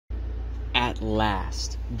At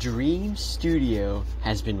last, Dreamstudio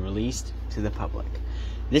has been released to the public.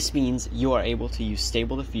 This means you are able to use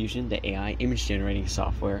Stable Diffusion, the AI image generating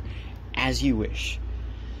software, as you wish.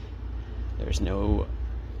 There's no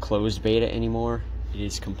closed beta anymore. It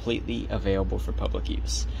is completely available for public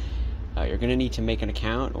use. You're going to need to make an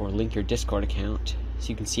account or link your Discord account. So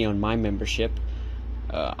you can see on my membership,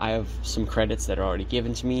 I have some credits that are already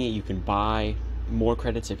given to me. You can buy more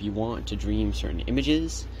credits if you want to dream certain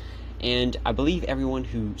images. And I believe everyone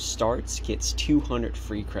who starts gets 200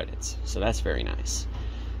 free credits. So that's very nice.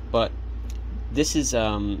 But this is,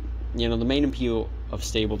 the main appeal of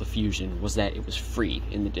Stable Diffusion was that it was free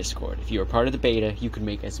in the Discord. If you were part of the beta, you could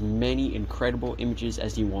make as many incredible images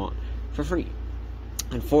as you want for free.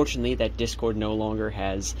 Unfortunately, that Discord no longer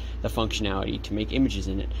has the functionality to make images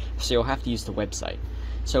in it, so you'll have to use the website.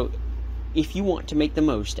 So if you want to make the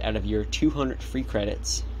most out of your 200 free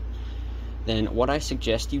credits, then what I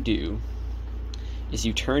suggest you do is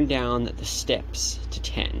you turn down the steps to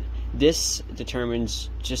 10. This determines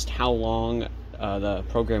just how long the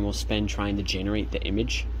program will spend trying to generate the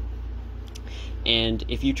image. And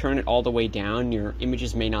if you turn it all the way down, your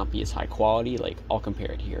images may not be as high quality. Like, I'll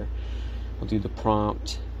compare it here. We'll do the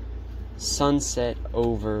prompt sunset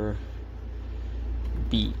over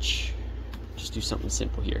beach. Just do something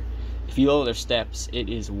simple here. If you lower their steps, it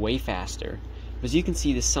is way faster. As you can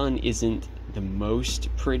see, the sun isn't the most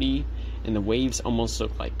pretty, and the waves almost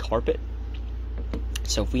look like carpet.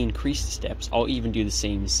 So if we increase the steps, I'll even do the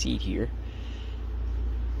same seed here.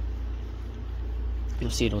 You'll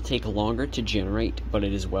see it'll take longer to generate, but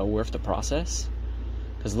it is well worth the process.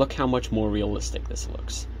 Because look how much more realistic this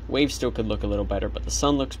looks. Waves still could look a little better, but the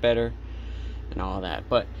sun looks better, and all that.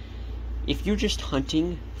 But if you're just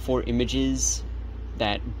hunting for images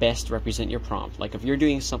that best represent your prompt, like if you're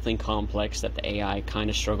doing something complex that the AI kind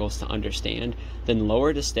of struggles to understand, then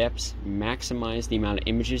lower the steps, maximize the amount of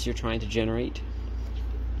images you're trying to generate.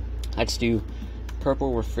 Let's do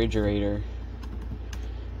purple refrigerator,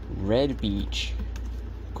 red beach,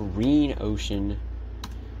 green ocean,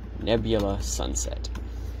 nebula sunset.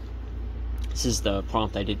 This is the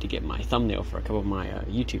prompt I did to get my thumbnail for a couple of my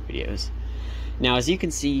YouTube videos. Now, as you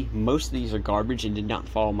can see, most of these are garbage and did not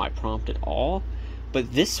follow my prompt at all,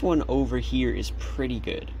 but this one over here is pretty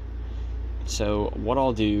good. So what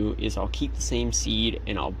I'll do is I'll keep the same seed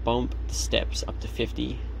and I'll bump the steps up to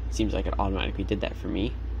 50. It seems like it automatically did that for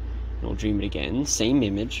me. And we'll dream it again, same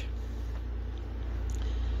image.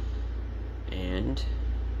 And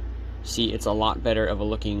see, it's a lot better of a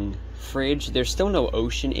looking fridge. There's still no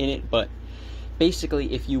ocean in it, but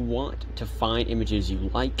basically if you want to find images you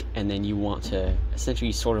like and then you want to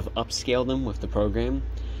essentially sort of upscale them with the program,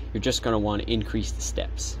 you're just going to want to increase the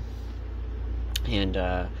steps. And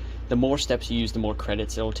the more steps you use, the more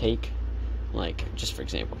credits it'll take. Like, just for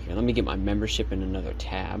example here, let me get my membership in another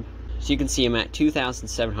tab. So you can see I'm at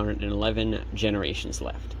 2,711 generations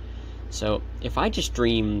left. So if I just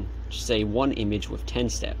dream, say, one image with 10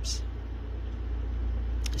 steps,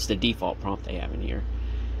 it's the default prompt they have in here.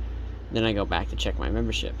 Then I go back to check my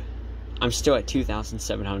membership. I'm still at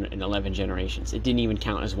 2,711 generations. It didn't even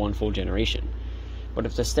count as one full generation. But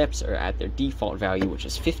if the steps are at their default value, which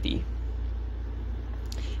is 50,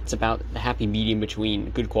 it's about the happy medium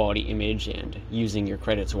between good quality image and using your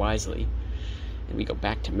credits wisely. And we go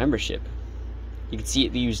back to membership. You can see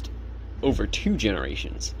it used over 2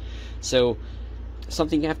 generations. So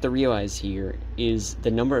something you have to realize here is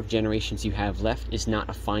the number of generations you have left is not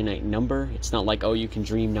a finite number. It's not like, oh, you can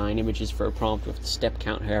dream 9 images for a prompt with the step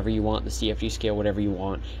count however you want, the CFG scale, whatever you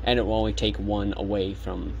want, and it will only take 1 away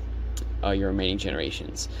from your remaining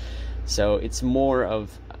generations. So it's more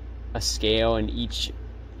of a scale, and each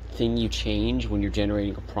thing you change when you're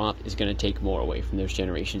generating a prompt is going to take more away from those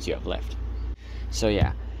generations you have left. So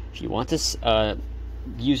yeah, if you want to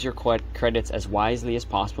use your credits as wisely as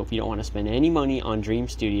possible, if you don't want to spend any money on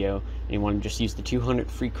Dreamstudio and you want to just use the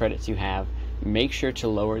 200 free credits you have, make sure to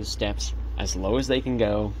lower the steps as low as they can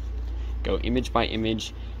go image by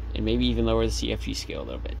image, and maybe even lower the CFG scale a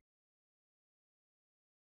little bit.